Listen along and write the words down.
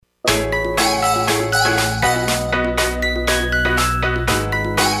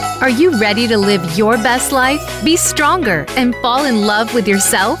Are you ready to live your best life, be stronger, and fall in love with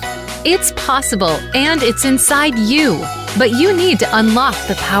yourself? It's possible, and it's inside you, but you need to unlock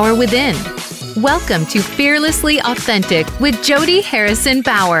the power within. Welcome to Fearlessly Authentic with Jody Harrison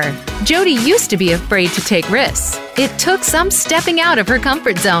Bauer. Jody used to be afraid to take risks. It took some stepping out of her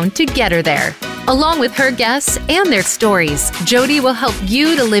comfort zone to get her there. Along with her guests and their stories, Jody will help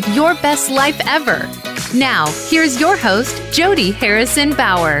you to live your best life ever. Now, here's your host, Jody Harrison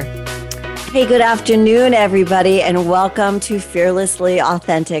Bauer. Hey, good afternoon, everybody, and welcome to Fearlessly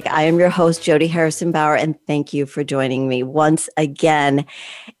Authentic. I am your host, Jody Harrison Bauer, and thank you for joining me once again.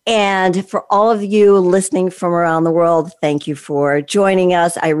 And for all of you listening from around the world, thank you for joining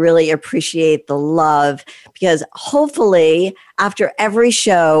us. I really appreciate the love because hopefully after every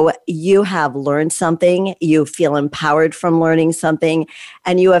show, you have learned something, you feel empowered from learning something,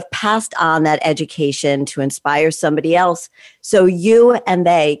 and you have passed on that education to inspire somebody else so you and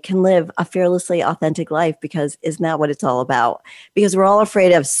they can live a fearlessly authentic life, because isn't that what it's all about? Because we're all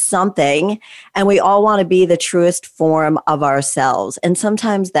afraid of something and we all want to be the truest form of ourselves. And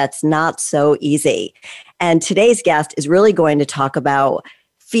sometimes that's not so easy. And today's guest is really going to talk about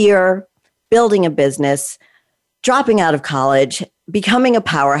fear, building a business, dropping out of college, becoming a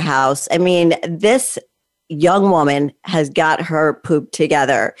powerhouse. I mean, this young woman has got her poop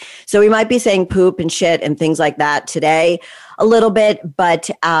together. So we might be saying poop and shit and things like that today a little bit. But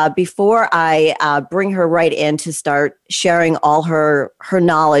before I bring her right in to start sharing all her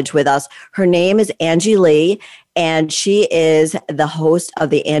knowledge with us, her name is Angie Lee, and she is the host of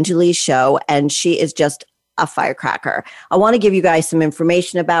the Angie Lee Show, and she is just a firecracker. I want to give you guys some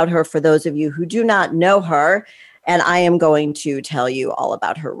information about her for those of you who do not know her. And I am going to tell you all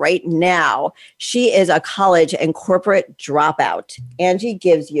about her right now. She is a college and corporate dropout. Angie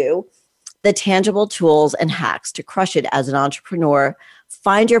gives you the tangible tools and hacks to crush it as an entrepreneur,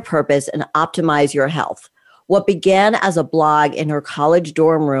 find your purpose, and optimize your health. What began as a blog in her college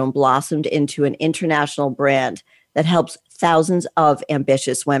dorm room blossomed into an international brand that helps thousands of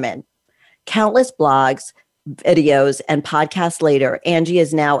ambitious women. Countless blogs, videos, and podcasts later, Angie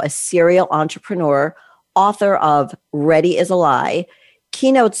is now a serial entrepreneur, author of Ready is a Lie,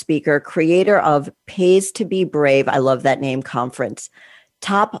 keynote speaker, creator of Pays to Be Brave, I love that name, conference,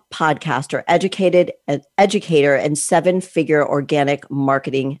 top podcaster, educator, and seven-figure organic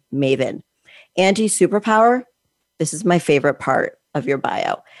marketing maven. Angie's superpower, this is my favorite part of your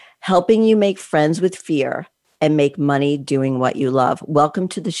bio, helping you make friends with fear and make money doing what you love. Welcome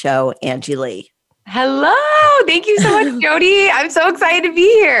to the show, Angie Lee. Hello. Thank you so much, Jody. I'm so excited to be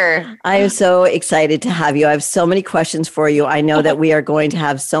here. I am so excited to have you. I have so many questions for you. I know that we are going to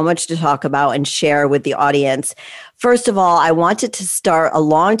have so much to talk about and share with the audience. First of all, I wanted to start a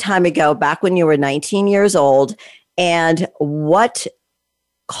long time ago, back when you were 19 years old, and what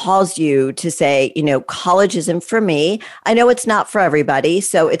caused you to say, college isn't for me. I know it's not for everybody,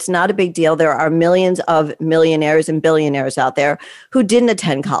 so it's not a big deal. There are millions of millionaires and billionaires out there who didn't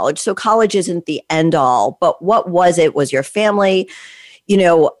attend college, so college isn't the end all. But what was it? Was your family,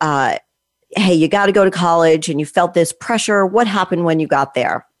 hey, you got to go to college, and you felt this pressure? What happened when you got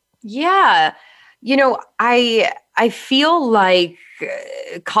there? Yeah. I feel like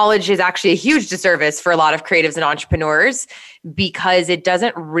college is actually a huge disservice for a lot of creatives and entrepreneurs because it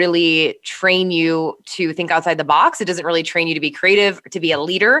doesn't really train you to think outside the box. It doesn't really train you to be creative, to be a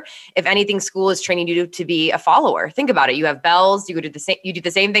leader. If anything, school is training you to be a follower. Think about it. You have bells. You do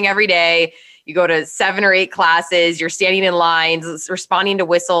the same thing every day. You go to 7 or 8 classes. You're standing in lines, responding to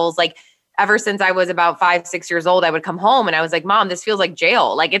whistles. Like, ever since I was about 5, 6 years old, I would come home and I was like, Mom, this feels like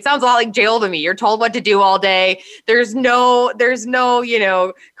jail. Like, it sounds a lot like jail to me. You're told what to do all day. There's no,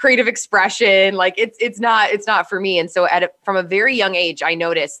 creative expression. Like, it's not for me. And so from a very young age, I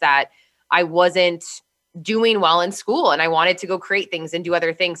noticed that I wasn't doing well in school and I wanted to go create things and do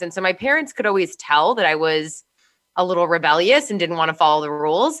other things. And so my parents could always tell that I was a little rebellious and didn't want to follow the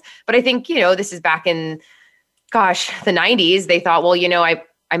rules. But I think, this is back in, the 90s. They thought, well,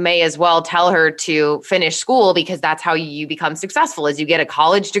 I may as well tell her to finish school because that's how you become successful, is you get a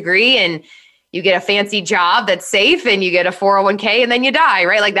college degree and you get a fancy job that's safe and you get a 401k and then you die,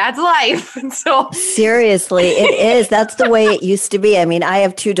 right? Like, that's life. And so seriously, it is. That's the way it used to be. I mean, I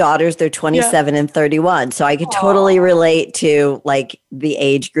have 2 daughters. They're 27 and 31. So I could totally relate to like the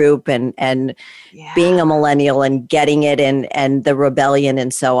age group and being a millennial and getting it and the rebellion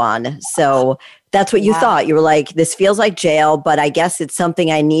and so on. So that's what you thought. You were like, this feels like jail, but I guess it's something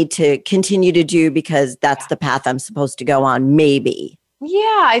I need to continue to do because that's the path I'm supposed to go on, maybe.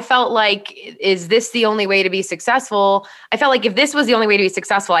 Yeah, I felt like, is this the only way to be successful? I felt like if this was the only way to be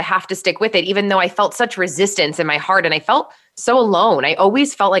successful, I have to stick with it, even though I felt such resistance in my heart and I felt so alone. I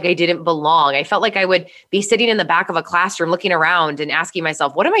always felt like I didn't belong. I felt like I would be sitting in the back of a classroom looking around and asking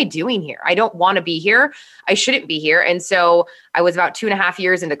myself, what am I doing here? I don't want to be here. I shouldn't be here. And so I was about 2.5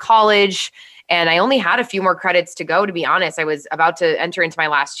 years into college, and I only had a few more credits to go, to be honest. I was about to enter into my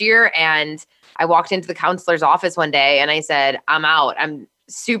last year, and I walked into the counselor's office one day and I said, I'm out. I'm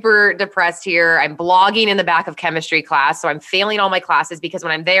super depressed here. I'm blogging in the back of chemistry class. So I'm failing all my classes because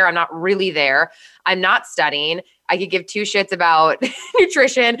when I'm there, I'm not really there. I'm not studying. I could give two shits about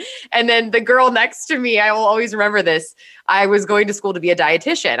nutrition. And then the girl next to me, I will always remember this. I was going to school to be a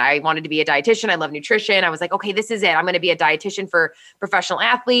dietitian. I wanted to be a dietitian. I love nutrition. I was like, okay, this is it. I'm going to be a dietitian for professional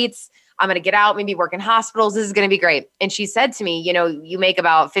athletes. I'm going to get out, maybe work in hospitals. This is going to be great. And she said to me, you make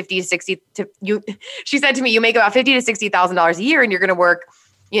about she said to me, you make about $50,000 to $60,000 a year and you're going to work,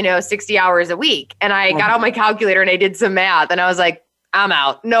 60 hours a week. And I got out my calculator and I did some math and I was like, I'm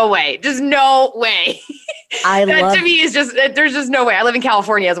out. No way. Just no way. To me is just, there's just no way. I live in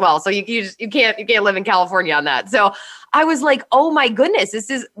California as well. So you can't live in California on that. So I was like, oh my goodness,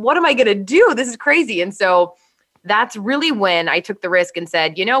 what am I going to do? This is crazy. And so that's really when I took the risk and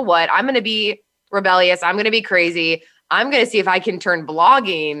said, you know what? I'm going to be rebellious. I'm going to be crazy. I'm going to see if I can turn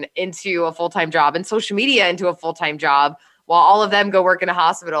blogging into a full-time job and social media into a full-time job while all of them go work in a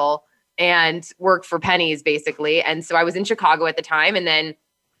hospital and work for pennies, basically. And so I was in Chicago at the time and then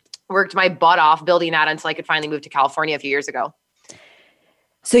worked my butt off building that until I could finally move to California a few years ago.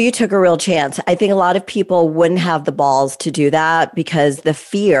 So you took a real chance. I think a lot of people wouldn't have the balls to do that because the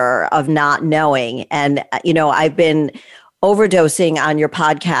fear of not knowing. And, I've been overdosing on your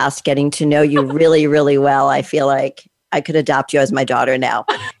podcast, getting to know you really, really well. I feel like I could adopt you as my daughter now.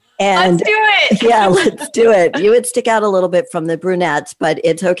 And let's do it. Yeah, let's do it. You would stick out a little bit from the brunettes, but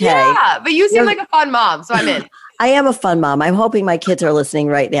it's okay. Yeah, but you seem like a fun mom, so I'm in. I am a fun mom. I'm hoping my kids are listening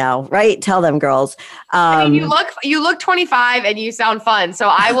right now, right? Tell them, girls. You look 25 and you sound fun. So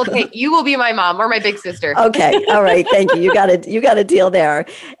I will you will be my mom or my big sister. Okay. All right. Thank you. You got a deal there.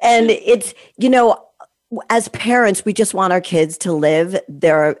 And it's, as parents, we just want our kids to live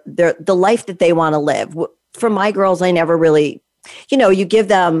the life that they want to live. For my girls, I never really, you give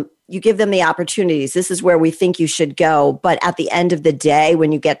them the opportunities. This is where we think you should go. But at the end of the day,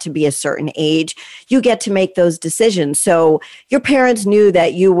 when you get to be a certain age, you get to make those decisions. So your parents knew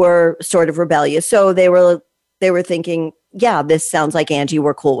that you were sort of rebellious. So they were thinking, yeah, this sounds like Angie.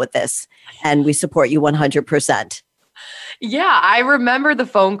 We're cool with this. And we support you 100%. Yeah, I remember the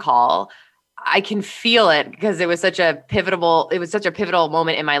phone call. I can feel it because it was such a pivotal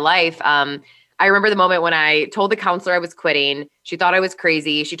moment in my life. I remember the moment when I told the counselor I was quitting. She thought I was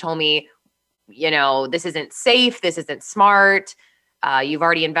crazy. She told me, this isn't safe. This isn't smart. You've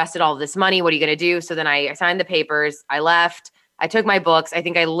already invested all of this money. What are you going to do? So then I signed the papers. I left. I took my books. I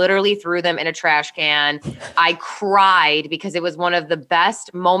think I literally threw them in a trash can. I cried because it was one of the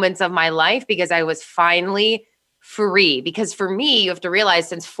best moments of my life because I was finally free. Because for me, you have to realize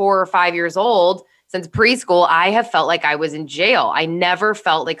since 4 or 5 years old, since preschool, I have felt like I was in jail. I never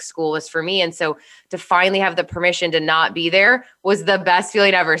felt like school was for me. And so to finally have the permission to not be there was the best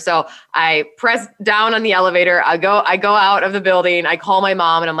feeling ever. So I press down on the elevator. I go out of the building. I call my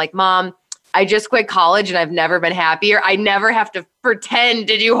mom and I'm like, Mom, I just quit college and I've never been happier. I never have to pretend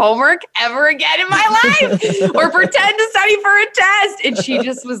to do homework ever again in my life or pretend to study for a test. And she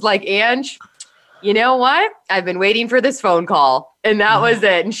just was like, Ange, you know what? I've been waiting for this phone call. And that was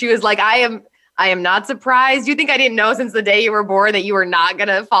it. And she was like, I am not surprised. You think I didn't know since the day you were born that you were not going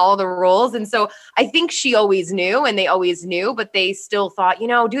to follow the rules? And so I think she always knew and they always knew, but they still thought,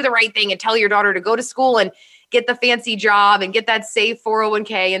 do the right thing and tell your daughter to go to school and get the fancy job and get that safe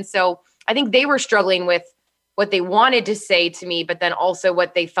 401k. And so I think they were struggling with what they wanted to say to me, but then also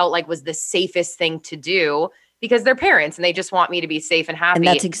what they felt like was the safest thing to do because they're parents and they just want me to be safe and happy.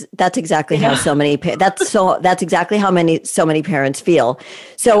 And that's exactly how so many parents feel.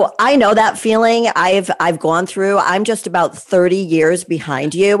 So I know that feeling. I've gone through. I'm just about 30 years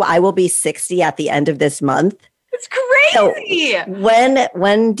behind you. I will be 60 at the end of this month. It's crazy. So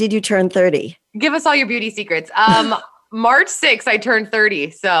when did you turn 30? Give us all your beauty secrets. March 6th, I turned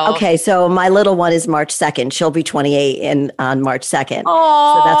 30. So okay, so my little one is March 2nd. She'll be 28 on March 2nd.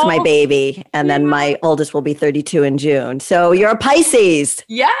 Oh, so that's my baby. And then my oldest will be 32 in June. So you're a Pisces.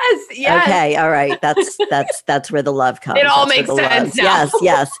 Yes. Okay, all right. That's where the love comes. It all makes sense now.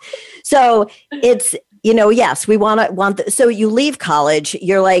 Yes. So it's, yes, we so you leave college,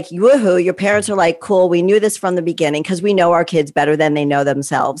 you're like, woohoo, your parents are like, cool, we knew this from the beginning because we know our kids better than they know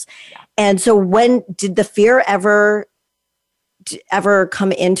themselves. Yeah. And so when did the fear ever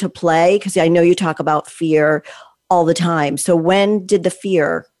come into play? Because I know you talk about fear all the time. So when did the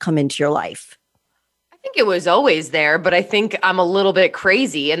fear come into your life? I think it was always there, but I think I'm a little bit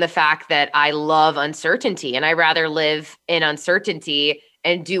crazy in the fact that I love uncertainty and I rather live in uncertainty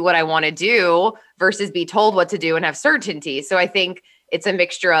and do what I want to do versus be told what to do and have certainty. So I think it's a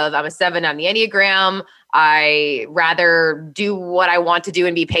mixture of I'm a 7 on the Enneagram. I rather do what I want to do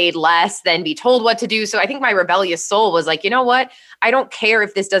and be paid less than be told what to do. So I think my rebellious soul was like, you know what? I don't care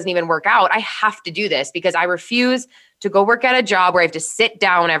if this doesn't even work out. I have to do this because I refuse to go work at a job where I have to sit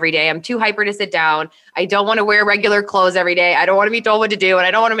down every day. I'm too hyper to sit down. I don't want to wear regular clothes every day. I don't want to be told what to do. And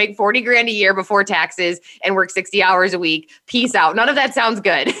I don't want to make 40 grand a year before taxes and work 60 hours a week. Peace out. None of that sounds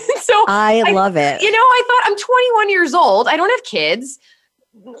good. So I love it. I thought I'm 21 years old. I don't have kids.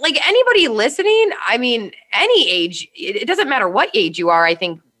 Like anybody listening, I mean, any age, it doesn't matter what age you are. I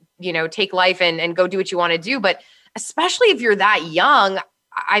think, take life and go do what you want to do. But especially if you're that young,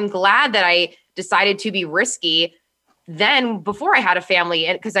 I'm glad that I decided to be risky then before I had a family.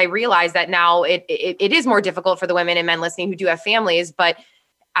 And because I realized that now it is more difficult for the women and men listening who do have families. But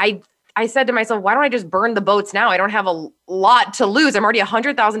I said to myself, why don't I just burn the boats now? I don't have a lot to lose. I'm already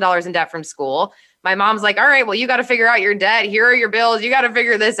 $100,000 in debt from school. My mom's like, all right, well, you got to figure out your debt. Here are your bills. You got to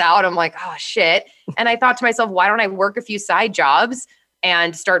figure this out. I'm like, oh shit. And I thought to myself, why don't I work a few side jobs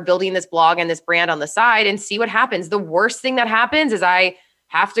and start building this blog and this brand on the side and see what happens? The worst thing that happens is I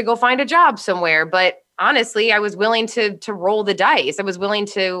have to go find a job somewhere. But honestly, I was willing to roll the dice. I was willing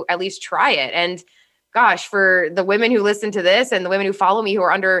to at least try it. And gosh, for the women who listen to this and the women who follow me who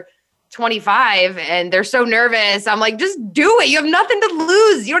are under 25 and they're so nervous, I'm like, just do it. You have nothing to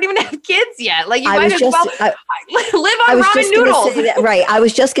lose. You don't even have kids yet. Like you might as well live on ramen noodles. Right. I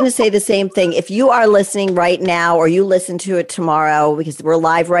was just going to say the same thing. If you are listening right now or you listen to it tomorrow, because we're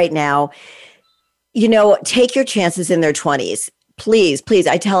live right now, take your chances in their 20s. Please.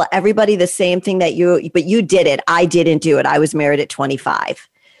 I tell everybody the same thing but you did it. I didn't do it. I was married at 25.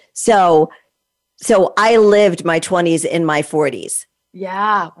 So I lived my 20s in my 40s.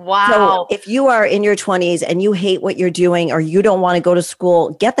 Yeah. Wow. So if you are in your 20s and you hate what you're doing or you don't want to go to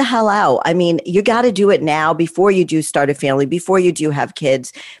school, get the hell out. I mean, you got to do it now before you do start a family, before you do have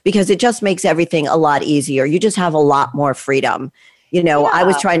kids, because it just makes everything a lot easier. You just have a lot more freedom. I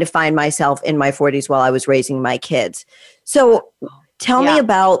was trying to find myself in my 40s while I was raising my kids. So tell me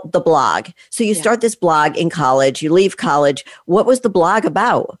about the blog. So you start this blog in college, you leave college. What was the blog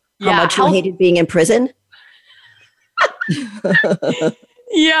about? How much you hated being in prison?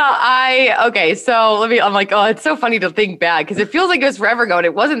 Okay. So I'm like, oh, it's so funny to think back because it feels like it was forever ago and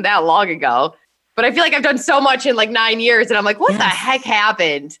it wasn't that long ago. But I feel like I've done so much in like 9 years and I'm like, what the heck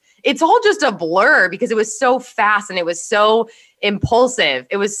happened? It's all just a blur because it was so fast and it was so impulsive.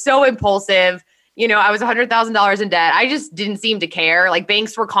 I was $100,000 in debt. I just didn't seem to care. Like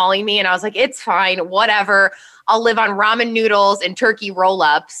banks were calling me and I was like, it's fine, whatever. I'll live on ramen noodles and turkey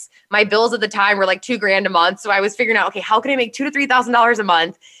roll-ups. My bills at the time were like $2,000 a month. So I was figuring out, okay, how can I make $2,000 to $3,000 a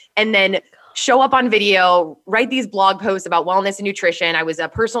month? And then show up on video, write these blog posts about wellness and nutrition. I was a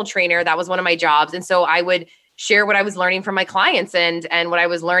personal trainer. That was one of my jobs. And so I would share what I was learning from my clients and what I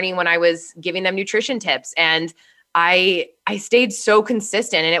was learning when I was giving them nutrition tips. And I stayed so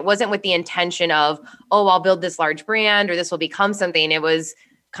consistent, and it wasn't with the intention of, oh, I'll build this large brand or this will become something. It was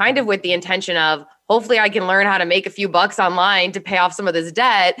kind of with the intention of, hopefully I can learn how to make a few bucks online to pay off some of this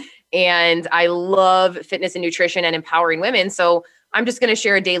debt. And I love fitness and nutrition and empowering women. So I'm just going to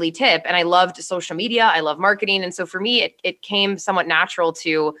share a daily tip. And I loved social media. I love marketing. And so for me, it came somewhat natural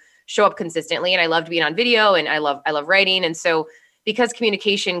to show up consistently. And I loved being on video and I love writing. And so because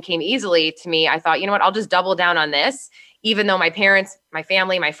communication came easily to me, I thought, you know what, I'll just double down on this. Even though my parents, my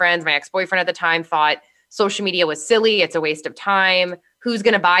family, my friends, my ex-boyfriend at the time thought social media was silly. It's a waste of time. Who's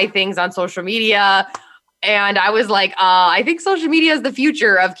going to buy things on social media? And I was like, I think social media is the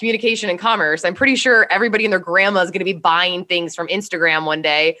future of communication and commerce. I'm pretty sure everybody and their grandma is going to be buying things from Instagram one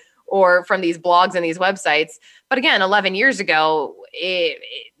day or from these blogs and these websites. But again, 11 years ago,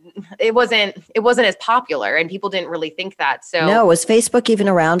 it wasn't as popular and people didn't really think that. So no, was Facebook even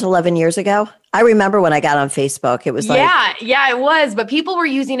around 11 years ago? I remember when I got on Facebook, it was like, yeah, it was. But people were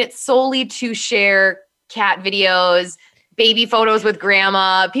using it solely to share cat videos, baby photos with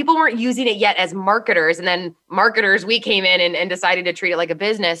grandma. People weren't using it yet as marketers. And then marketers, we came in and decided to treat it like a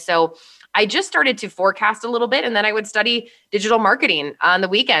business. So I just started to forecast a little bit. And then I would study digital marketing on the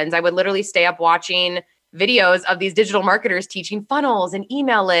weekends. I would literally stay up watching videos of these digital marketers teaching funnels and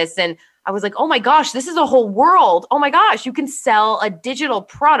email lists. And I was like, oh my gosh, this is a whole world. Oh my gosh, you can sell a digital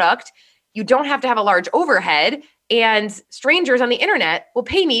product. You don't have to have a large overhead. And strangers on the internet will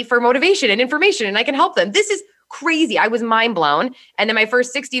pay me for motivation and information and I can help them. This is crazy. I was mind blown. And then my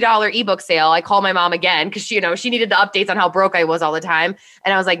first $60 ebook sale, I called my mom again because she needed the updates on how broke I was all the time.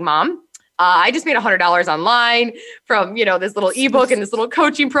 And I was like, Mom, I just made $100 online from, this little ebook and this little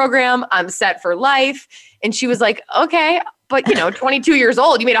coaching program. I'm set for life. And she was like, okay, but 22 years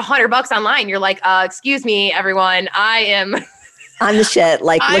old, you made $100 online. You're like, excuse me, everyone. I'm the shit.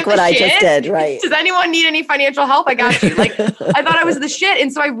 Like, look what I just did. Right. Does anyone need any financial help? I got you. Like, I thought I was the shit.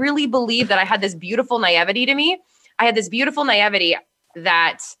 And so I really believe that I had this beautiful naivety to me. I had this beautiful naivety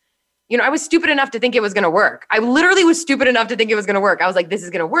that, I was stupid enough to think it was going to work. I literally was stupid enough to think it was going to work. I was like, this is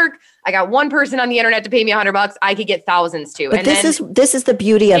going to work. I got one person on the internet to pay me $100. I could get thousands too. But and this is the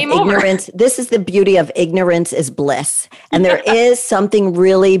beauty of ignorance. This is the beauty of ignorance is bliss. And there is something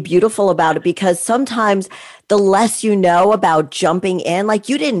really beautiful about it, because sometimes the less you know about jumping in, like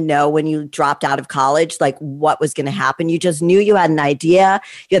you didn't know when you dropped out of college, like what was going to happen. You just knew you had an idea.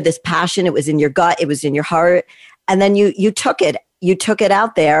 You had this passion. It was in your gut. It was in your heart. And then you took it. You took it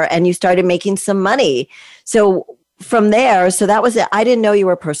out there and you started making some money. So from there, so that was it. I didn't know you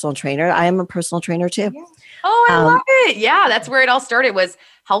were a personal trainer. I am a personal trainer too. Yeah. Oh, I love it. Yeah, that's where it all started, was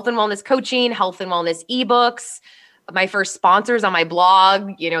health and wellness coaching, health and wellness ebooks. My first sponsors on my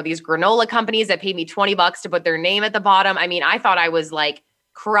blog, these granola companies that paid me $20 to put their name at the bottom. I mean, I thought I was like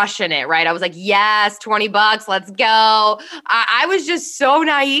crushing it, right? I was like, yes, $20, let's go. I was just so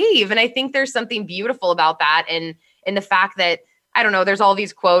naive. And I think there's something beautiful about that. And in the fact that, I don't know, there's all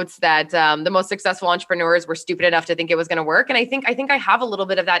these quotes that the most successful entrepreneurs were stupid enough to think it was going to work. And I think I have a little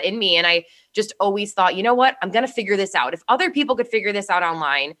bit of that in me. And I just always thought, you know what, I'm going to figure this out. If other people could figure this out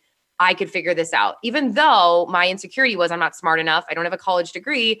online, I could figure this out. Even though my insecurity was I'm not smart enough, I don't have a college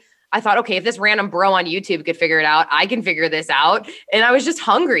degree, I thought, okay, if this random bro on YouTube could figure it out, I can figure this out. And I was just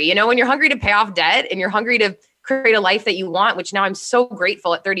hungry. When you're hungry to pay off debt and you're hungry to create a life that you want, which now I'm so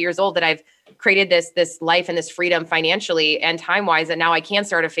grateful at 30 years old that I've created this life and this freedom financially and time-wise, and now I can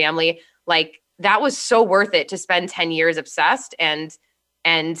start a family. Like, that was so worth it to spend 10 years obsessed and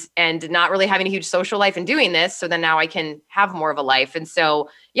not really having a huge social life and doing this. So then now I can have more of a life. And so,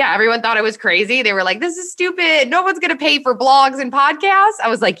 yeah, everyone thought I was crazy. They were like, this is stupid. No one's going to pay for blogs and podcasts. I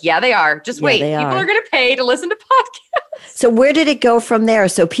was like, yeah, they are. Just wait. People are going to pay to listen to podcasts. So where did it go from there?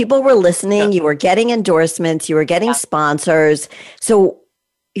 So people were listening, you were getting endorsements, you were getting sponsors. So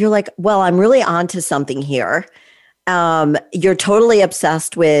you're like, well, I'm really onto something here. You're totally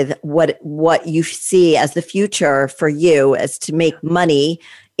obsessed with what you see as the future for you, as to make money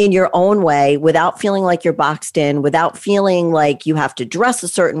in your own way without feeling like you're boxed in, without feeling like you have to dress a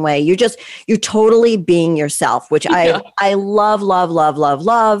certain way. You're totally being yourself, which I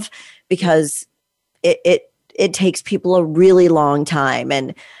love, because it takes people a really long time.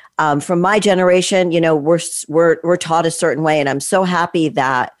 And from my generation, we're taught a certain way. And I'm so happy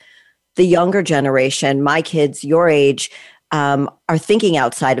that the younger generation, my kids, your age, are thinking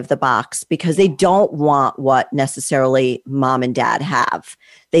outside of the box, because they don't want what necessarily mom and dad have.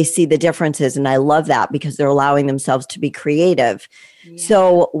 They see the differences. And I love that, because they're allowing themselves to be creative. Yeah.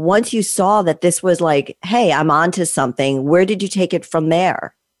 So once you saw that this was like, hey, I'm onto something, where did you take it from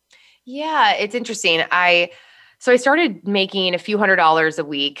there? Yeah, it's interesting. So I started making a few $100s a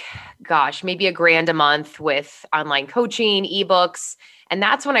week, maybe $1,000 a month with online coaching, ebooks. And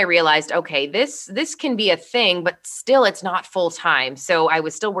that's when I realized, okay, this can be a thing, but still it's not full time. So I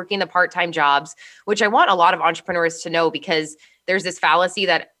was still working the part-time jobs, which I want a lot of entrepreneurs to know, because there's this fallacy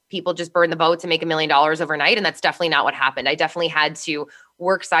that people just burn the boats and make $1 million overnight. And that's definitely not what happened. I definitely had to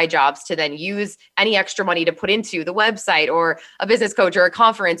work side jobs to then use any extra money to put into the website or a business coach or a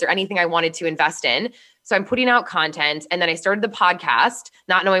conference or anything I wanted to invest in. So I'm putting out content. And then I started the podcast,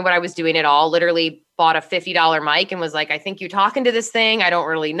 not knowing what I was doing at all, literally bought a $50 mic and was like, I think you talking to this thing. I don't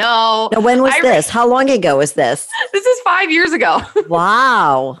really know. Now, when was this? How long ago was this? This is 5 years ago.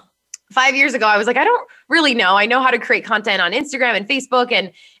 Wow. 5 years ago, I was like, I don't really know. I know how to create content on Instagram and Facebook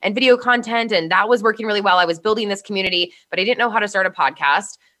and video content. And that was working really well. I was building this community, but I didn't know how to start a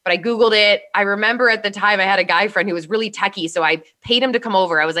podcast. But I Googled it. I remember at the time I had a guy friend who was really techie. So I paid him to come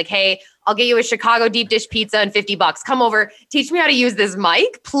over. I was like, hey, I'll get you a Chicago deep dish pizza and $50. Come over, teach me how to use this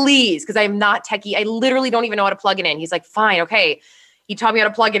mic, please. Because I'm not techie. I literally don't even know how to plug it in. He's like, fine, okay. He taught me how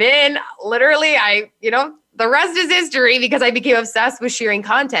to plug it in. Literally, the rest is history, because I became obsessed with sharing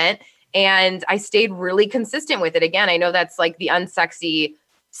content and I stayed really consistent with it. Again, I know that's like the unsexy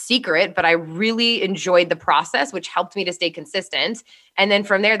secret, but I really enjoyed the process, which helped me to stay consistent. And then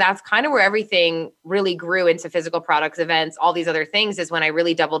from there, that's kind of where everything really grew into physical products, events, all these other things, is when I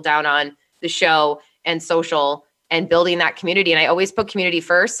really doubled down on the show and social and building that community. And I always put community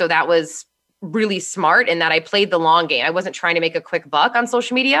first. So that was really smart in that I played the long game. I wasn't trying to make a quick buck on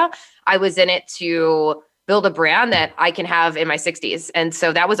social media. I was in it to build a brand that I can have in my 60s. And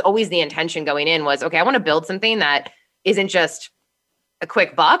so that was always the intention going in, was, okay, I want to build something that isn't just a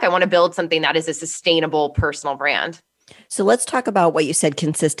quick buck. I want to build something that is a sustainable personal brand. So let's talk about what you said,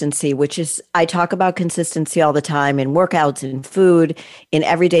 consistency, which is, I talk about consistency all the time in workouts, in food, in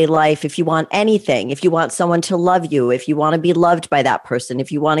everyday life. If you want anything, if you want someone to love you, if you want to be loved by that person,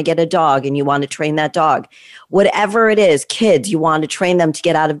 if you want to get a dog and you want to train that dog, whatever it is, kids, you want to train them to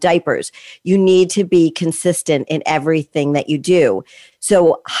get out of diapers, you need to be consistent in everything that you do.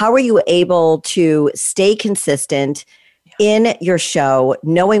 So how are you able to stay consistent in your show,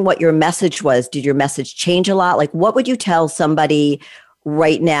 knowing what your message was? Did your message change a lot? Like, what would you tell somebody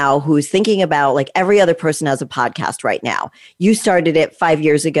right now who's thinking about, like, every other person has a podcast right now? You started it 5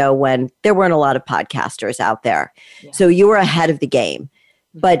 years ago when there weren't a lot of podcasters out there. Yeah. So you were ahead of the game.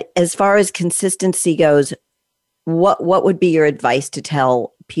 But as far as consistency goes, what would be your advice to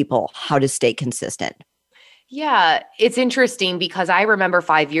tell people how to stay consistent? Yeah, it's interesting because I remember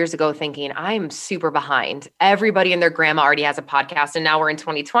 5 years ago thinking, I'm super behind. Everybody and their grandma already has a podcast. And now we're in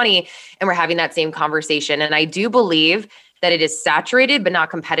 2020 and we're having that same conversation. And I do believe that it is saturated, but not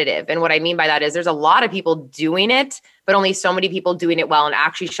competitive. And what I mean by that is there's a lot of people doing it, but only so many people doing it well and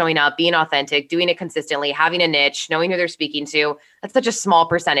actually showing up, being authentic, doing it consistently, having a niche, knowing who they're speaking to. That's such a small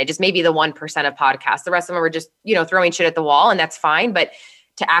percentage. It's maybe the 1% of podcasts. The rest of them are just, throwing shit at the wall, and that's fine. But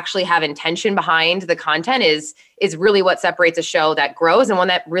to actually have intention behind the content is really what separates a show that grows and one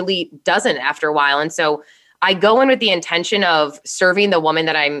that really doesn't after a while. And so I go in with the intention of serving the woman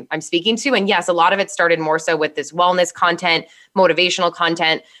that I'm speaking to. And yes, a lot of it started more so with this wellness content, motivational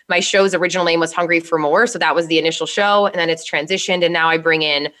content. My show's original name was Hungry for More. So that was the initial show. And then it's transitioned. And now I bring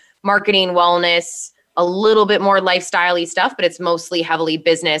in marketing, wellness, a little bit more lifestyle-y stuff, but it's mostly heavily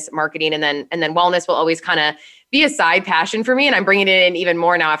business, marketing, and then wellness will always kind of be a side passion for me. And I'm bringing it in even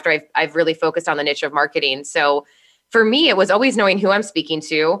more now after I've really focused on the niche of marketing. So for me, it was always knowing who I'm speaking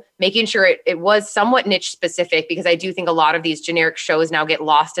to, making sure it was somewhat niche specific, because I do think a lot of these generic shows now get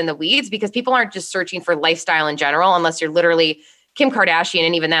lost in the weeds because people aren't just searching for lifestyle in general, unless you're literally Kim Kardashian.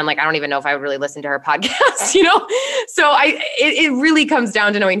 And even then, I don't even know if I would really listen to her podcast, So it really comes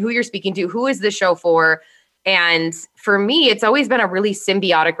down to knowing who you're speaking to, who is the show for. And for me, it's always been a really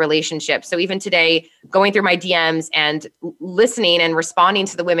symbiotic relationship. So even today, going through my DMs and listening and responding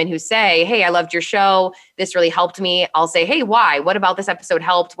to the women who say, hey, I loved your show. This really helped me. I'll say, hey, why? What about this episode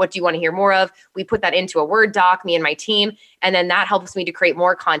helped? What do you want to hear more of? We put that into a Word doc, me and my team. And then that helps me to create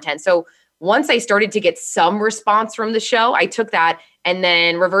more content. So once I started to get some response from the show, I took that and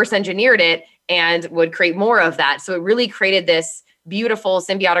then reverse engineered it and would create more of that. So it really created this beautiful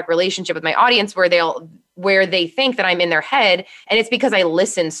symbiotic relationship with my audience where they think that I'm in their head. And it's because I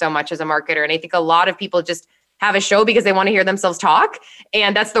listen so much as a marketer. And I think a lot of people just have a show because they want to hear themselves talk.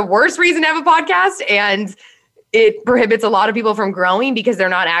 And that's the worst reason to have a podcast. And it prohibits a lot of people from growing because they're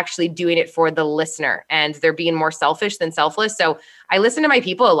not actually doing it for the listener and they're being more selfish than selfless. So I listen to my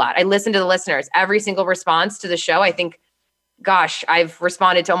people a lot. I listen to the listeners. Every single response to the show, I think, gosh, I've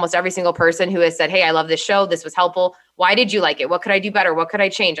responded to almost every single person who has said, hey, I love this show. This was helpful. Why did you like it? What could I do better? What could I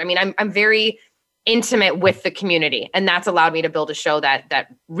change? I mean, I'm very intimate with the community, and that's allowed me to build a show that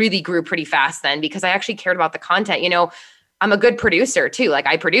really grew pretty fast then because I actually cared about the content. I'm a good producer too.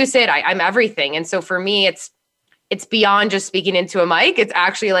 I produce it. I'm everything. And so for me, it's beyond just speaking into a mic. It's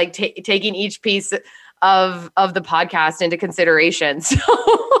actually taking each piece of the podcast into consideration.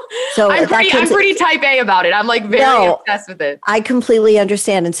 So I'm pretty type A about it. I'm very obsessed with it. I completely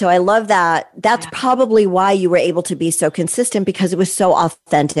understand. And so I love that. That's probably why you were able to be so consistent, because it was so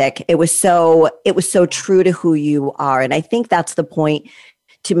authentic. It was so true to who you are. And I think that's the point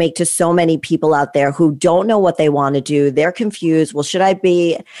to make to so many people out there who don't know what they want to do. They're confused. Well, should I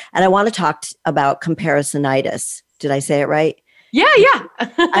be? And I want to talk about comparisonitis. Did I say it right? Yeah.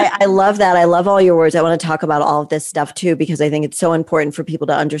 I love that. I love all your words. I want to talk about all of this stuff too, because I think it's so important for people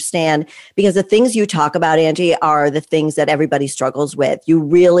to understand, because the things you talk about, Angie, are the things that everybody struggles with. You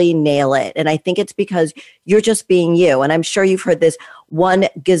really nail it. And I think it's because you're just being you. And I'm sure you've heard this 1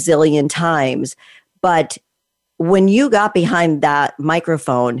 gazillion times, but when you got behind that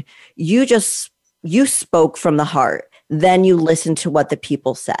microphone, you spoke from the heart. Then you listened to what the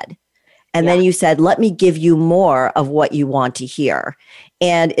people said. And then you said, let me give you more of what you want to hear.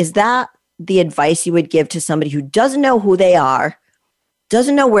 And is that the advice you would give to somebody who doesn't know who they are,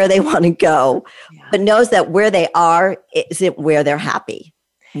 doesn't know where they want to go, but knows that where they are isn't where they're happy?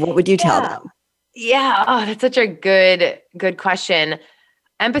 What would you tell them? Yeah. Oh, that's such a good question.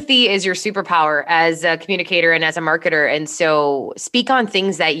 Empathy is your superpower as a communicator and as a marketer. And so speak on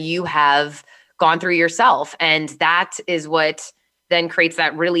things that you have gone through yourself. And that is what then creates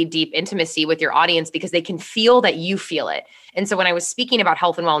that really deep intimacy with your audience because they can feel that you feel it. And so when I was speaking about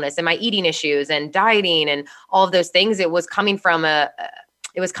health and wellness and my eating issues and dieting and all of those things, it was coming from a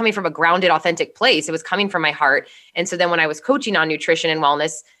grounded, authentic place. It was coming from my heart. And so then when I was coaching on nutrition and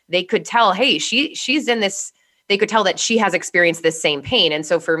wellness, they could tell, hey, she's in this, they could tell that she has experienced this same pain. And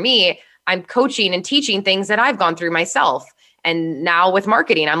so for me, I'm coaching and teaching things that I've gone through myself. And now with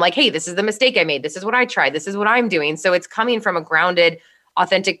marketing, I'm like, hey, this is the mistake I made. This is what I tried. This is what I'm doing. So it's coming from a grounded,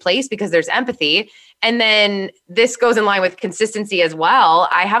 authentic place because there's empathy. And then this goes in line with consistency as well.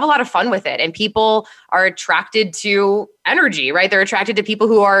 I have a lot of fun with it, and people are attracted to energy, right? They're attracted to people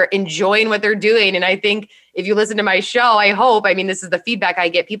who are enjoying what they're doing. And I think if you listen to my show, this is the feedback I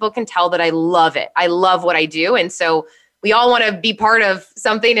get. People can tell that I love it. I love what I do. And so we all want to be part of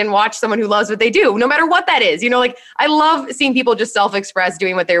something and watch someone who loves what they do, no matter what that is. I love seeing people just self-express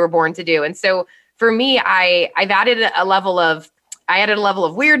doing what they were born to do. And so for me, I've added a level of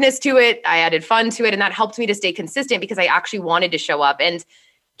weirdness to it. I added fun to it. And that helped me to stay consistent because I actually wanted to show up. And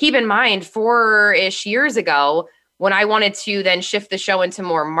keep in mind, 4-ish years ago, when I wanted to then shift the show into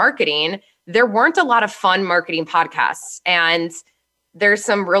more marketing, there weren't a lot of fun marketing podcasts. And there's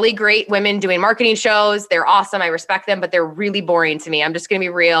some really great women doing marketing shows. They're awesome. I respect them, but they're really boring to me. I'm just going to be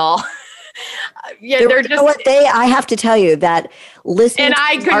real. They're just. I have to tell you that listening. And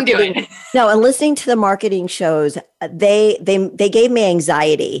I couldn't do it. No, and listening to the marketing shows, they gave me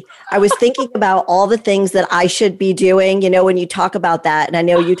anxiety. I was thinking about all the things that I should be doing. When you talk about that, and I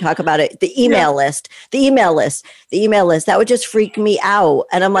know you talk about it, the email list, that would just freak me out.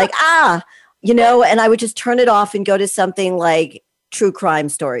 And I'm like, and I would just turn it off and go to something like true crime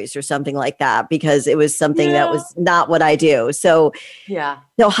stories or something like that, because it was something that was not what I do. So,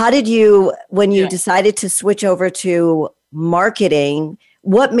 So how did you, when you decided to switch over to marketing,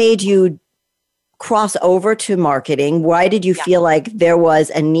 what made you cross over to marketing? Why did you feel like there was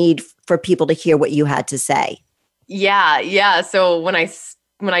a need for people to hear what you had to say? Yeah. So when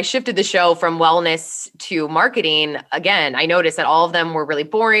I shifted the show from wellness to marketing, again, I noticed that all of them were really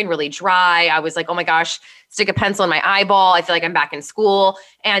boring, really dry. I was like, oh my gosh, stick a pencil in my eyeball. I feel like I'm back in school.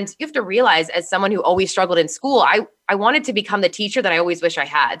 And you have to realize, as someone who always struggled in school, I wanted to become the teacher that I always wish I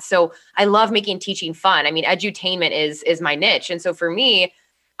had. So I love making teaching fun. Edutainment is my niche. And so for me,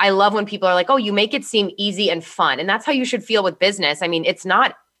 I love when people are like, oh, you make it seem easy and fun. And that's how you should feel with business. It's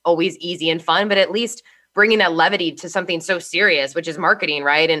not always easy and fun, but at least bringing that levity to something so serious, which is marketing,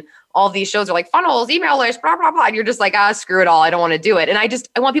 right? And all of these shows are like funnels, email lists, blah, blah, blah. And you're just like, screw it all. I don't want to do it. And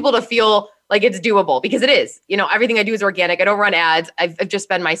I want people to feel like it's doable, because it is. Everything I do is organic. I don't run ads. I've just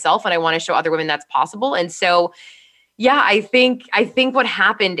been myself, and I want to show other women that's possible. And so, I think what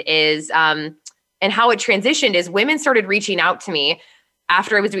happened is, and how it transitioned is, women started reaching out to me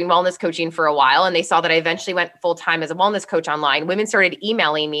after I was doing wellness coaching for a while, and they saw that I eventually went full-time as a wellness coach online. Women started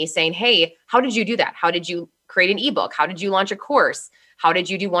emailing me saying, hey, how did you do that? How did you create an ebook? How did you launch a course? How did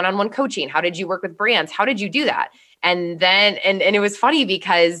you do one-on-one coaching? How did you work with brands? How did you do that? And then, and it was funny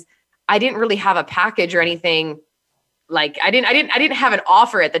because I didn't really have a package or anything. Like I didn't have an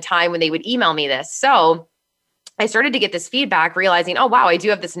offer at the time when they would email me this. So I started to get this feedback, realizing, oh, wow, I do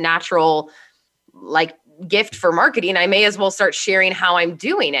have this natural, gift for marketing. I may as well start sharing how I'm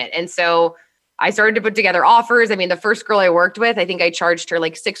doing it. And so I started to put together offers. The first girl I worked with, I think I charged her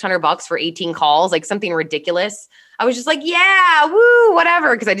like $600 for 18 calls, like something ridiculous. I was just like, yeah, woo,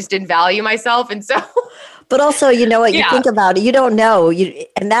 whatever. Cause I just didn't value myself. And so, but also, you think about it, you don't know.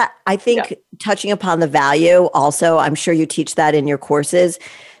 And that, I think, touching upon the value also, I'm sure you teach that in your courses,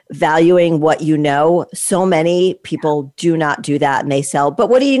 valuing what you know. So many people do not do that, and they sell. But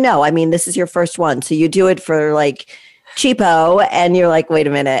what do you know? This is your first one. So you do it for like cheapo, and you're like, wait a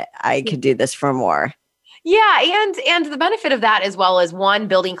minute, I could do this for more. Yeah. And the benefit of that, as well as, one,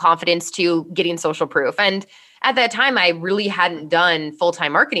 building confidence, two, getting social proof. And at that time, I really hadn't done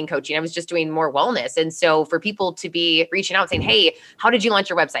full-time marketing coaching. I was just doing more wellness. And so for people to be reaching out saying, hey, how did you launch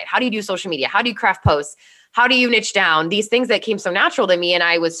your website? How do you do social media? How do you craft posts? How do you niche down? These things that came so natural to me, and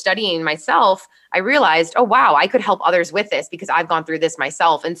I was studying myself, I realized, oh, wow, I could help others with this because I've gone through this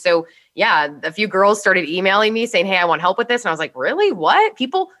myself. And so, a few girls started emailing me saying, hey, I want help with this. And I was like, really? What?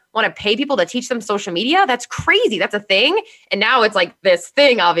 People want to pay people to teach them social media? That's crazy. That's a thing. And now it's like this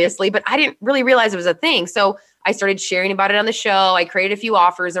thing, obviously, but I didn't really realize it was a thing. So I started sharing about it on the show. I created a few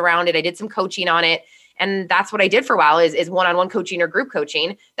offers around it. I did some coaching on it. And that's what I did for a while is one-on-one coaching or group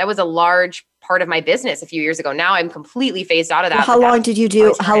coaching. That was a large part of my business a few years ago. Now I'm completely phased out of that. Well, how long did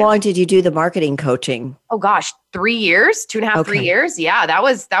you do the marketing coaching? Oh gosh, 3 years, 2.5, 3 years. Yeah, that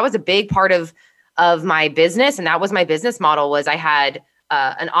was a big part of my business. And that was my business model. Was I had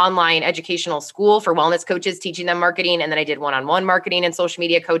an online educational school for wellness coaches, teaching them marketing. And then I did one-on-one marketing and social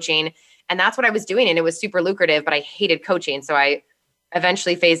media coaching. And that's what I was doing. And it was super lucrative, but I hated coaching. So I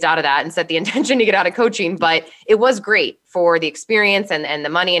eventually phased out of that and set the intention to get out of coaching. But it was great for the experience and the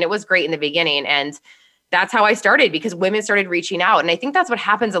money. And it was great in the beginning. And that's how I started, because women started reaching out. And I think that's what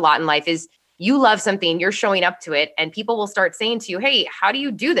happens a lot in life is you love something, you're showing up to it, and people will start saying to you, hey, how do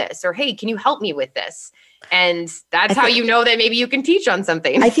you do this? Or, hey, can you help me with this? And that's how you know that maybe you can teach on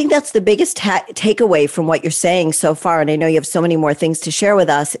something. I think that's the biggest takeaway from what you're saying so far. And I know you have so many more things to share with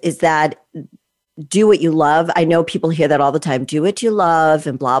us, is that do what you love. I know people hear that all the time, do what you love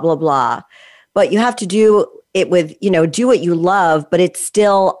and blah, blah, blah. But you have to do it with, do what you love, but it's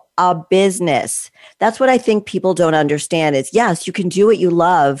still a business. That's what I think people don't understand is, yes, you can do what you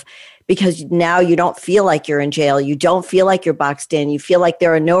love, because now you don't feel like you're in jail. You don't feel like you're boxed in. You feel like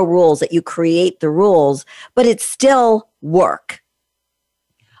there are no rules, that you create the rules, but it's still work.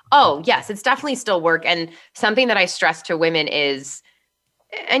 Oh, yes, it's definitely still work. And something that I stress to women is,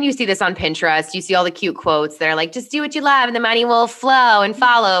 and you see this on Pinterest, you see all the cute quotes that are like, just do what you love and the money will flow and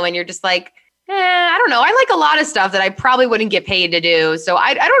follow. And you're just like, I don't know. I like a lot of stuff that I probably wouldn't get paid to do. So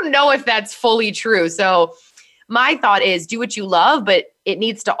I don't know if that's fully true. So my thought is do what you love, but it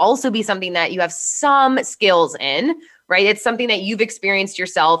needs to also be something that you have some skills in, right? It's something that you've experienced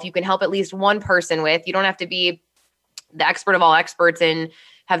yourself. You can help at least one person with. You don't have to be the expert of all experts and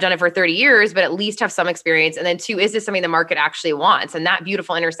have done it for 30 years, but at least have some experience. And then two, is this something the market actually wants? And that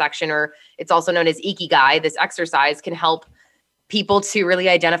beautiful intersection, or it's also known as Ikigai, this exercise can help people to really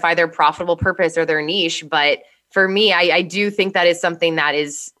identify their profitable purpose or their niche. But for me, I do think that is something that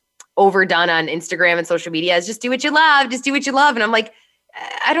is overdone on Instagram and social media, is just do what you love, just do what you love. And I'm like,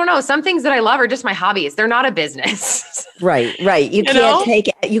 I don't know. Some things that I love are just my hobbies. They're not a business. Right. You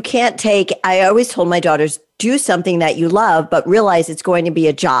can't take, I always told my daughters, do something that you love, but realize it's going to be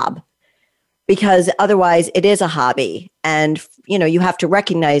a job, because otherwise it is a hobby. And, you have to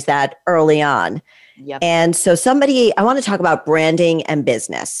recognize that early on. Yep. And so I want to talk about branding and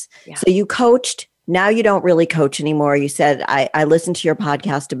business. Yeah. So you coached. Now you don't really coach anymore. You said, I listened to your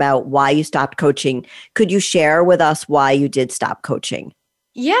podcast about why you stopped coaching. Could you share with us why you did stop coaching?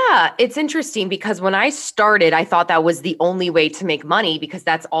 Yeah, it's interesting because when I started, I thought that was the only way to make money, because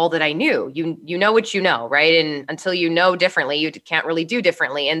that's all that I knew. You know what you know, right? And until you know differently, you can't really do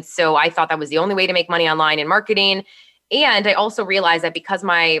differently. And so I thought that was the only way to make money online in marketing. And I also realized that because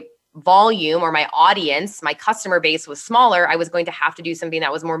my volume or my audience, my customer base was smaller, I was going to have to do something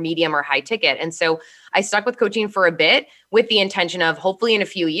that was more medium or high ticket. And so I stuck with coaching for a bit with the intention of hopefully in a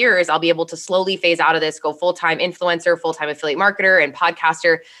few years, I'll be able to slowly phase out of this, go full-time influencer, full-time affiliate marketer and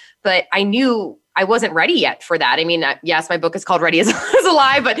podcaster. But I knew I wasn't ready yet for that. I mean, yes, my book is called Ready as a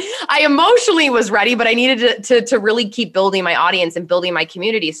Lie, but I emotionally was ready, but I needed to really keep building my audience and building my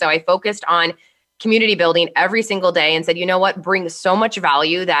community. So I focused on community building every single day and said, you know what, bring so much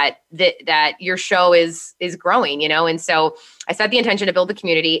value that your show is growing, And so I set the intention to build the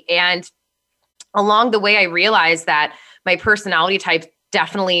community. And along the way, I realized that my personality type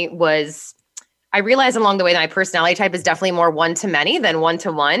definitely is definitely more one-to-many than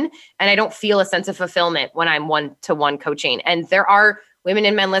one-to-one. And I don't feel a sense of fulfillment when I'm one-to-one coaching. And there are women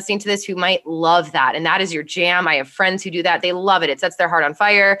and men listening to this who might love that. And that is your jam. I have friends who do that. They love it. It sets their heart on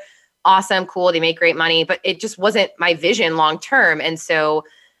fire. Awesome, cool. They make great money, but it just wasn't my vision long-term. And so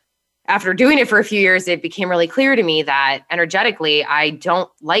after doing it for a few years, it became really clear to me that energetically, I don't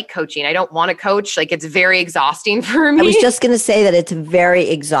like coaching. I don't want to coach. Like, it's very exhausting for me. I was just going to say that it's very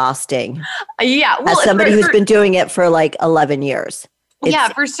exhausting. Yeah. Well, as somebody who's been doing it for like 11 years.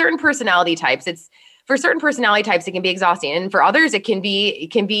 For certain personality types, it can be exhausting. And for others, it can be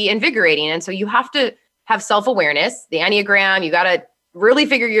invigorating. And so you have to have self-awareness, the Enneagram. You got to really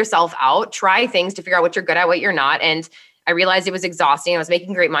figure yourself out, try things to figure out what you're good at, what you're not. And I realized it was exhausting. I was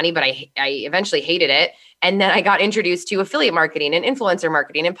making great money, but I eventually hated it. And then I got introduced to affiliate marketing and influencer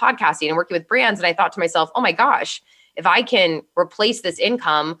marketing and podcasting and working with brands. And I thought to myself, oh my gosh, if I can replace this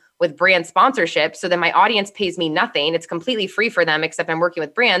income with brand sponsorship so that my audience pays me nothing, it's completely free for them, except I'm working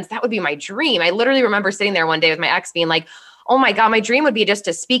with brands, that would be my dream. I literally remember sitting there one day with my ex being like, oh my God, my dream would be just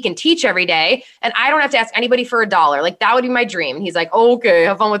to speak and teach every day. And I don't have to ask anybody for $1. Like, that would be my dream. And he's like, oh, okay,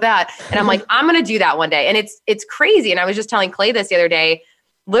 have fun with that. And I'm like, I'm going to do that one day. And it's crazy. And I was just telling Clay this the other day,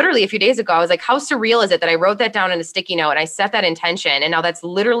 literally a few days ago, I was like, how surreal is it that I wrote that down in a sticky note and I set that intention. And now that's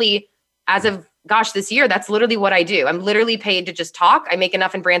literally, as of this year, that's literally what I do. I'm literally paid to just talk. I make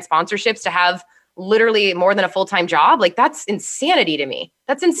enough in brand sponsorships to have literally more than a full-time job. Like that's insanity to me.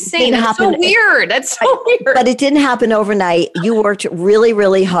 That's insane. That's happen. So weird. That's so weird. But it didn't happen overnight. You worked really,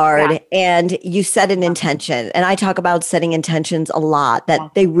 really hard and you set an intention. And I talk about setting intentions a lot,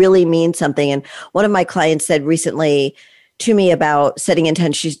 that they really mean something. And one of my clients said recently to me about setting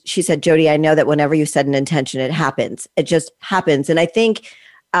intention, she said, Jody, I know that whenever you set an intention, it happens. It just happens. And I think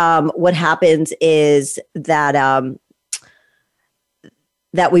what happens is that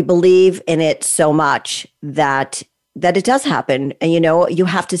that we believe in it so much that it does happen. And, you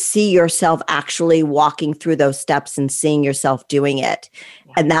have to see yourself actually walking through those steps and seeing yourself doing it.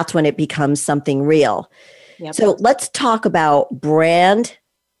 Yeah. And that's when it becomes something real. Yep. So let's talk about brand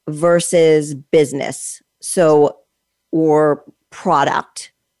versus business. Or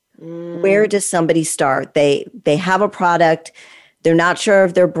product. Where does somebody start? They have a product. They're not sure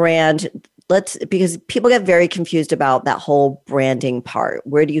of their brand. Because people get very confused about that whole branding part.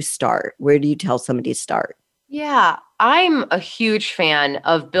 Where do you start? Where do you tell somebody to start? Yeah, I'm a huge fan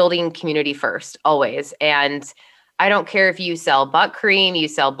of building community first, always. And I don't care if you sell butt cream, you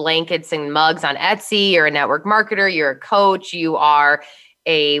sell blankets and mugs on Etsy, you're a network marketer, you're a coach, you are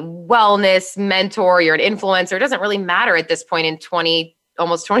a wellness mentor, you're an influencer. It doesn't really matter at this point in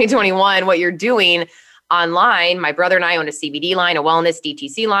almost 2021, what you're doing online. My brother and I own a CBD line, a wellness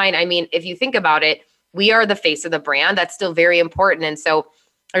DTC line. I mean, if you think about it, we are the face of the brand. That's still very important. And so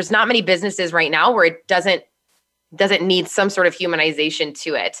there's not many businesses right now where it doesn't need some sort of humanization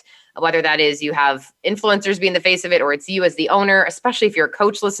to it, whether that is you have influencers being the face of it or it's you as the owner, especially if you're a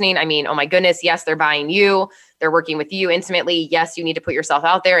coach listening. I mean, oh my goodness, yes, they're buying you. They're working with you intimately. Yes, you need to put yourself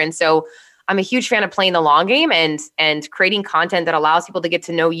out there. And so I'm a huge fan of playing the long game and creating content that allows people to get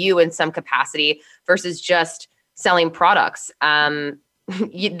to know you in some capacity versus just selling products.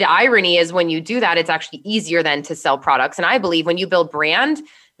 The irony is when you do that, it's actually easier then to sell products. And I believe when you build brand,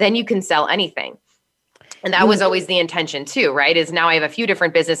 then you can sell anything. And that was always the intention too, right? Is now I have a few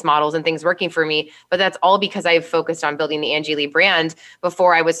different business models and things working for me, but that's all because I've focused on building the Angie Lee brand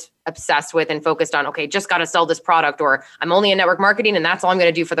before I was obsessed with and focused on, okay, just got to sell this product, or I'm only in network marketing and that's all I'm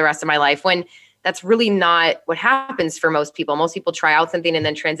going to do for the rest of my life. When that's really not what happens for most people. Most people try out something and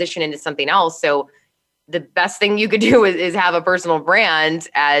then transition into something else. So the best thing you could do is have a personal brand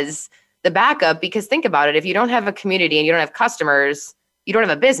as the backup, because think about it. If you don't have a community and you don't have customers, you don't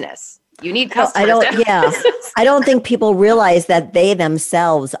have a business. You need customers. I don't think people realize that they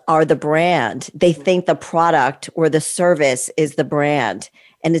themselves are the brand. They think the product or the service is the brand.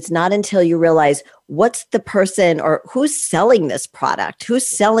 And it's not until you realize what's the person or who's selling this product, who's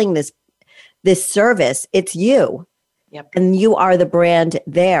selling this service. It's you. Yep. And you are the brand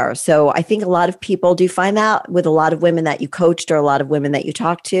there. So I think a lot of people do find that with a lot of women that you coached or a lot of women that you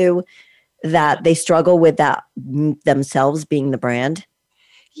talk to, that they struggle with that themselves being the brand.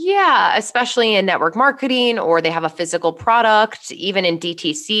 Yeah, especially in network marketing, or they have a physical product. Even in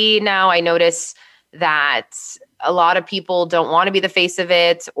DTC now, I notice that a lot of people don't want to be the face of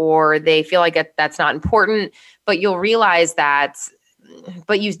it, or they feel like that's not important. But you'll realize that,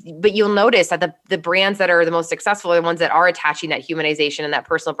 but you'll notice that the brands that are the most successful are the ones that are attaching that humanization and that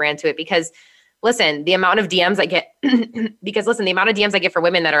personal brand to it. Because listen, the amount of DMs I get, the amount of DMs I get for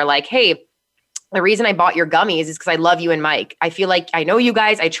women that are like, hey, the reason I bought your gummies is because I love you and Mike. I feel like I know you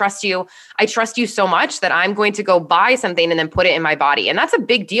guys. I trust you. I trust you so much that I'm going to go buy something and then put it in my body. And that's a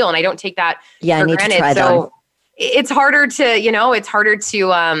big deal. And I don't take that for granted. To try so it's harder to,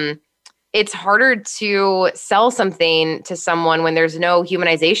 it's harder to sell something to someone when there's no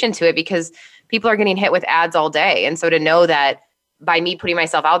humanization to it, because people are getting hit with ads all day. And so to know that by me putting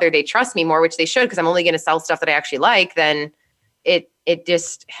myself out there, they trust me more, which they should, because I'm only going to sell stuff that I actually like, then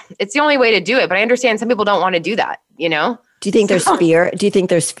it's the only way to do it. But I understand some people don't want to do that, Do you think there's fear? Do you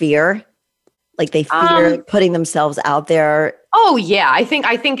think there's fear? Like they fear putting themselves out there? Oh yeah. I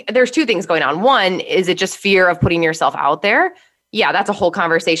think there's two things going on. One, is it just fear of putting yourself out there? Yeah, that's a whole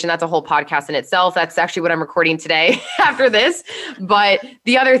conversation. That's a whole podcast in itself. That's actually what I'm recording today after this. But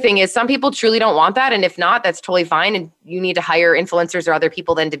the other thing is some people truly don't want that. And if not, that's totally fine. And you need to hire influencers or other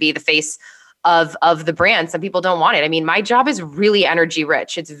people then to be the face of the brand. Some people don't want it. I mean, my job is really energy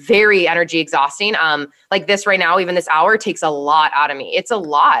rich. It's very energy exhausting. Like this right now, even this hour takes a lot out of me. It's a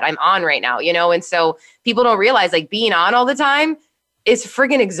lot. I'm on right now, And so people don't realize like being on all the time is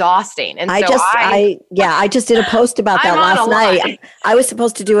friggin' exhausting. And I just did a post about that last night. I was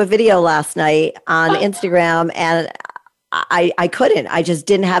supposed to do a video last night on Instagram and I couldn't. I just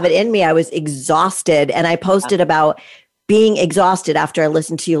didn't have it in me. I was exhausted. And I posted about being exhausted after I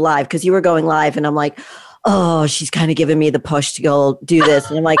listened to you live, because you were going live and I'm like, oh, she's kind of giving me the push to go do this.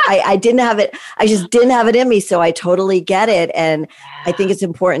 And I'm like, I didn't have it. I just didn't have it in me. So I totally get it. And I think it's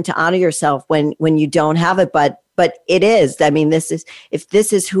important to honor yourself when you don't have it, but it is. I mean, if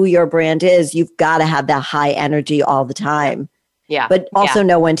this is who your brand is, you've got to have that high energy all the time. Yeah. But also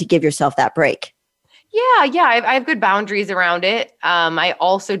know when to give yourself that break. Yeah. I have good boundaries around it. I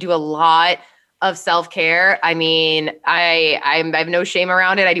also do a lot of self-care. I mean, I have no shame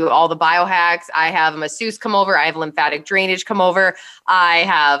around it. I do all the biohacks. I have a masseuse come over. I have lymphatic drainage come over. I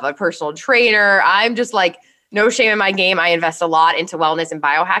have a personal trainer. I'm just like, no shame in my game. I invest a lot into wellness and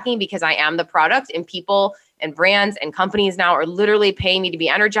biohacking because I am the product, and people and brands and companies now are literally paying me to be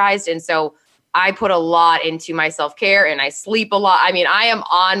energized. And so I put a lot into my self-care, and I sleep a lot. I mean, I am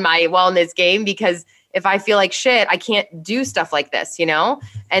on my wellness game because if I feel like shit, I can't do stuff like this, you know?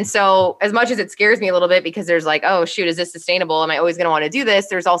 And so as much as it scares me a little bit because there's like, oh shoot, is this sustainable? Am I always going to want to do this?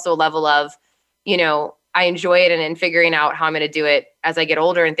 There's also a level of, you know, I enjoy it and figuring out how I'm going to do it as I get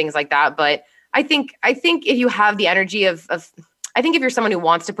older and things like that. But I think if you have the energy of I think if you're someone who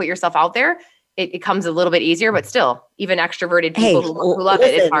wants to put yourself out there, it comes a little bit easier, but still even extroverted people who love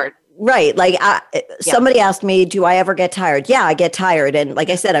it, it's hard. Right. Like somebody asked me, do I ever get tired? Yeah, I get tired. And like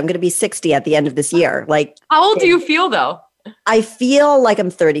I said, I'm going to be 60 at the end of this year. Like, how old do you feel though? I feel like I'm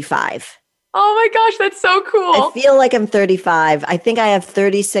 35. Oh my gosh, that's so cool. I feel like I'm 35. I think I have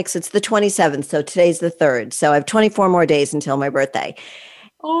 36. It's the 27th. So today's the 3rd. So I have 24 more days until my birthday.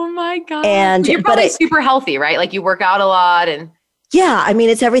 Oh my God. And you're probably super healthy, right? Like you work out a lot and. Yeah. I mean,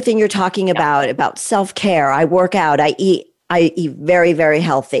 it's everything you're talking about self-care. I work out, I eat very, very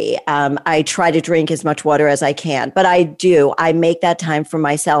healthy. I try to drink as much water as I can, but I make that time for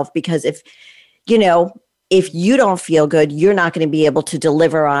myself because if you don't feel good, you're not going to be able to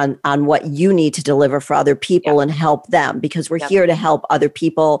deliver on what you need to deliver for other people and help them, because we're here to help other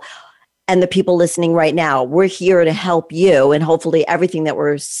people. And the people listening right now, we're here to help you. And hopefully everything that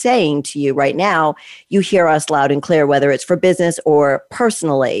we're saying to you right now, you hear us loud and clear, whether it's for business or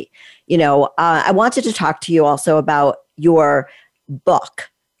personally. I wanted to talk to you also about your book.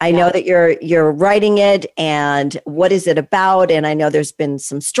 I know that you're writing it, and what is it about? And I know there's been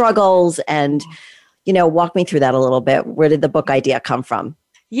some struggles, and, walk me through that a little bit. Where did the book idea come from?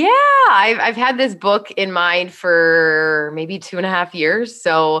 Yeah, I've had this book in mind for maybe 2.5 years.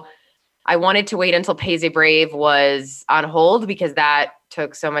 So I wanted to wait until Pays a Brave was on hold because that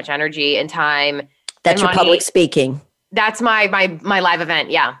took so much energy and time. That's your public speaking. That's my live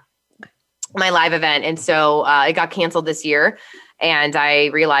event. Yeah. My live event. And so it got canceled this year. And I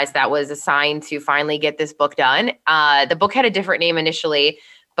realized that was a sign to finally get this book done. The book had a different name initially,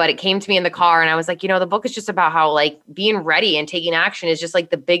 but it came to me in the car and I was like, the book is just about how like being ready and taking action is just like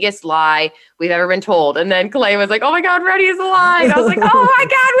the biggest lie we've ever been told. And then Clay was like, oh my God, Ready is a Lie. And I was like, oh my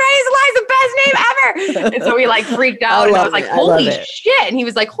God, Ready is a Lie is the best name ever. And so we like freaked out and I was like, holy shit. And he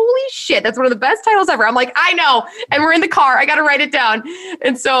was like, holy shit, that's one of the best titles ever. I'm like, I know. And we're in the car. I got to write it down.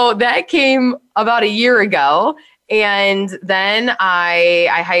 And so that came about a year ago. And then I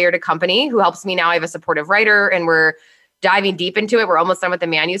hired a company who helps me now. I have a supportive writer and we're diving deep into it. We're almost done with the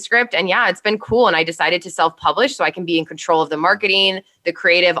manuscript. And yeah, it's been cool. And I decided to self-publish so I can be in control of the marketing, the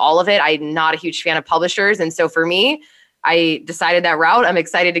creative, all of it. I'm not a huge fan of publishers. And so for me, I decided that route. I'm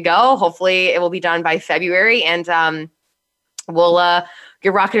excited to go. Hopefully it will be done by February and we'll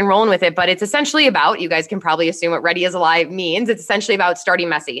get rocking and rolling with it. But it's essentially about, you guys can probably assume what Ready is a Lie means. It's essentially about starting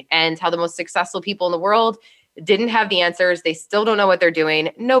messy and how the most successful people in the world didn't have the answers. They still don't know what they're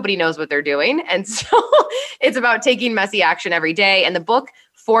doing. Nobody knows what they're doing. And so it's about taking messy action every day. And the book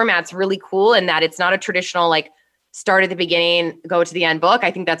format's really cool in that it's not a traditional, like start at the beginning, go to the end book.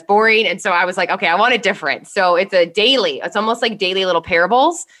 I think that's boring. And so I was like, okay, I want it different. So it's it's almost like daily little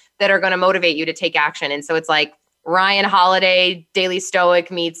parables that are going to motivate you to take action. And so it's like Ryan Holiday, Daily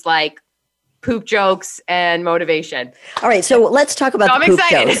Stoic meets like poop jokes and motivation. All right. So let's talk about the poop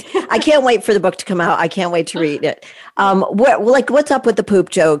jokes. I can't wait for the book to come out. I can't wait to read it. What's up with the poop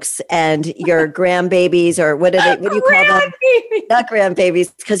jokes and your grandbabies, or what do you call them? Not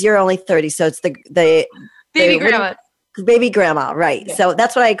grandbabies, because you're only 30. So it's the baby grandma. Baby grandma, right. Yeah. So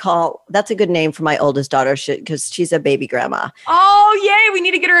that's what that's a good name for my oldest daughter because she's a baby grandma. Oh, yay. We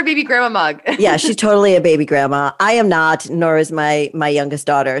need to get her a baby grandma mug. Yeah, she's totally a baby grandma. I am not, nor is my youngest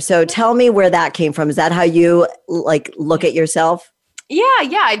daughter. So tell me where that came from. Is that how you look at yourself? Yeah.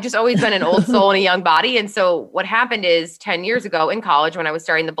 I've just always been an old soul in a young body. And so what happened is 10 years ago in college when I was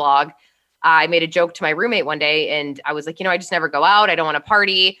starting the blog, I made a joke to my roommate one day and I was like, I just never go out. I don't want to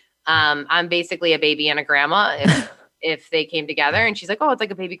party. I'm basically a baby and a grandma. If they came together and she's like, oh, it's like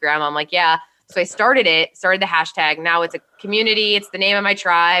a baby grandma. I'm like, yeah. So I started the hashtag. Now it's a community. It's the name of my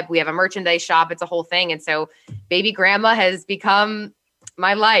tribe. We have a merchandise shop. It's a whole thing. And so baby grandma has become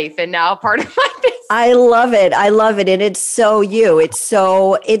my life and now part of my business. I love it. And it's so you. It's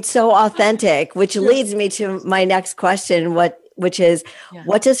so authentic, which leads me to my next question, which is,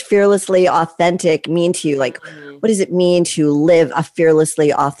 what does fearlessly authentic mean to you? Like, what does it mean to live a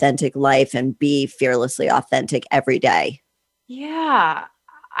fearlessly authentic life and be fearlessly authentic every day? Yeah,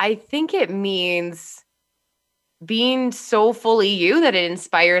 I think it means being so fully you that it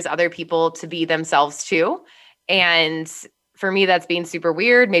inspires other people to be themselves too. And for me, that's being super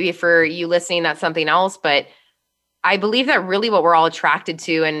weird. Maybe for you listening, that's something else. But I believe that really what we're all attracted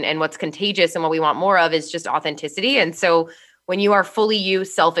to and what's contagious and what we want more of is just authenticity. And so when you are fully you,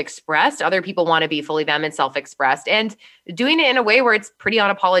 self-expressed, other people want to be fully them and self-expressed, and doing it in a way where it's pretty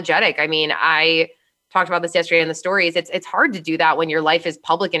unapologetic. I mean, I talked about this yesterday in the stories. It's hard to do that when your life is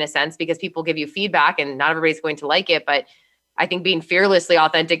public in a sense, because people give you feedback and not everybody's going to like it. But I think being fearlessly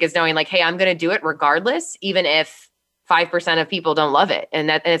authentic is knowing like, hey, I'm going to do it regardless, even if 5% of people don't love it and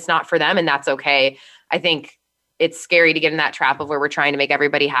it's not for them, and that's okay. I think it's scary to get in that trap of where we're trying to make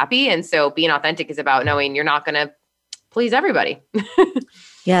everybody happy. And so being authentic is about knowing you're not going to please everybody.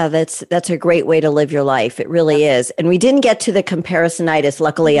 Yeah, that's a great way to live your life. It really is. And we didn't get to the comparisonitis.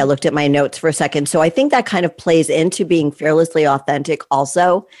 Luckily, I looked at my notes for a second. So I think that kind of plays into being fearlessly authentic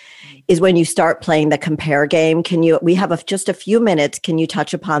also, is when you start playing the compare game. We have just a few minutes. Can you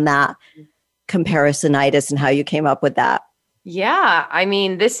touch upon that comparisonitis and how you came up with that? Yeah. I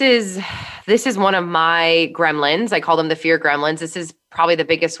mean, this is one of my gremlins. I call them the fear gremlins. This is probably the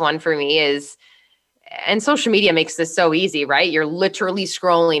biggest one for me and social media makes this so easy, right? You're literally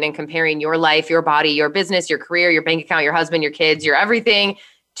scrolling and comparing your life, your body, your business, your career, your bank account, your husband, your kids, your everything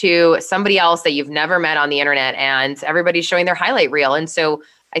to somebody else that you've never met on the internet, and everybody's showing their highlight reel. And so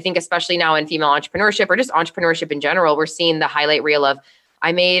I think especially now in female entrepreneurship or just entrepreneurship in general, we're seeing the highlight reel of,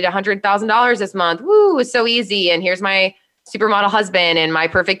 I made $100,000 this month. Woo, it's so easy. And here's my supermodel husband and my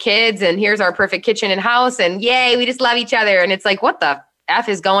perfect kids. And here's our perfect kitchen and house. And yay, we just love each other. And it's like, what the F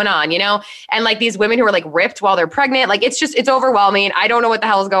is going on, And like these women who are like ripped while they're pregnant, like it's overwhelming. I don't know what the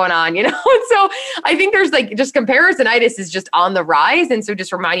hell is going on, And so I think there's like just comparisonitis is just on the rise. And so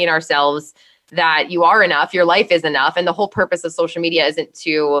just reminding ourselves that you are enough, your life is enough. And the whole purpose of social media isn't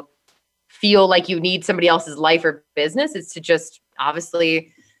to feel like you need somebody else's life or business. It's to just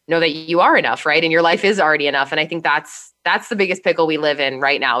obviously know that you are enough, right? And your life is already enough. And I think that's the biggest pickle we live in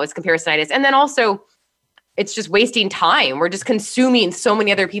right now is comparisonitis. And then also it's just wasting time. We're just consuming so many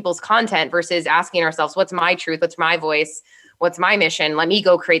other people's content versus asking ourselves, what's my truth? What's my voice? What's my mission? Let me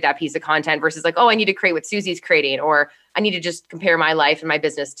go create that piece of content versus like, oh, I need to create what Susie's creating, or I need to just compare my life and my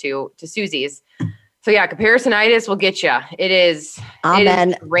business to Susie's. So yeah, comparisonitis will get you. It is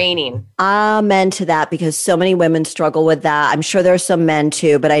raining. Amen to that, because so many women struggle with that. I'm sure there are some men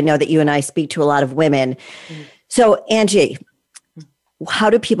too, but I know that you and I speak to a lot of women. Mm-hmm. So Angie, how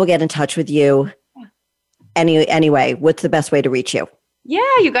do people get in touch with you? Anyway, what's the best way to reach you? Yeah,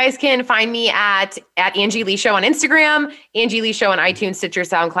 you guys can find me at Angie Lee Show on Instagram, Angie Lee Show on iTunes, Stitcher,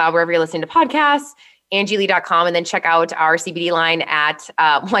 SoundCloud, wherever you're listening to podcasts, angielee.com, and then check out our CBD line at,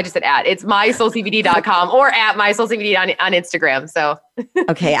 it's mysoulcbd.com or at mysoulcbd on Instagram. So,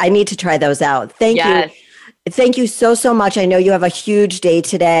 okay, I need to try those out. Thank you. Thank you so much. I know you have a huge day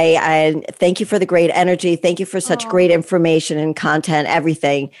today, and thank you for the great energy. Thank you for such great information and content,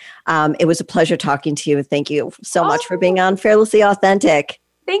 everything. It was a pleasure talking to you. Thank you so much for being on Fearlessly Authentic.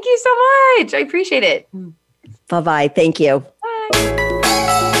 Thank you so much. I appreciate it. Bye-bye. Thank you. Bye.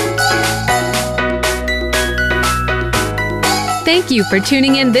 Thank you for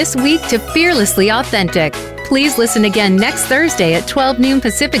tuning in this week to Fearlessly Authentic. Please listen again next Thursday at 12 noon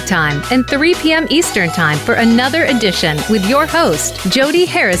Pacific Time and 3 p.m. Eastern Time for another edition with your host, Jody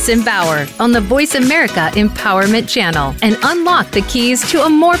Harrison Bauer, on the Voice America Empowerment Channel, and unlock the keys to a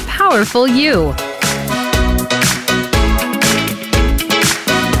more powerful you.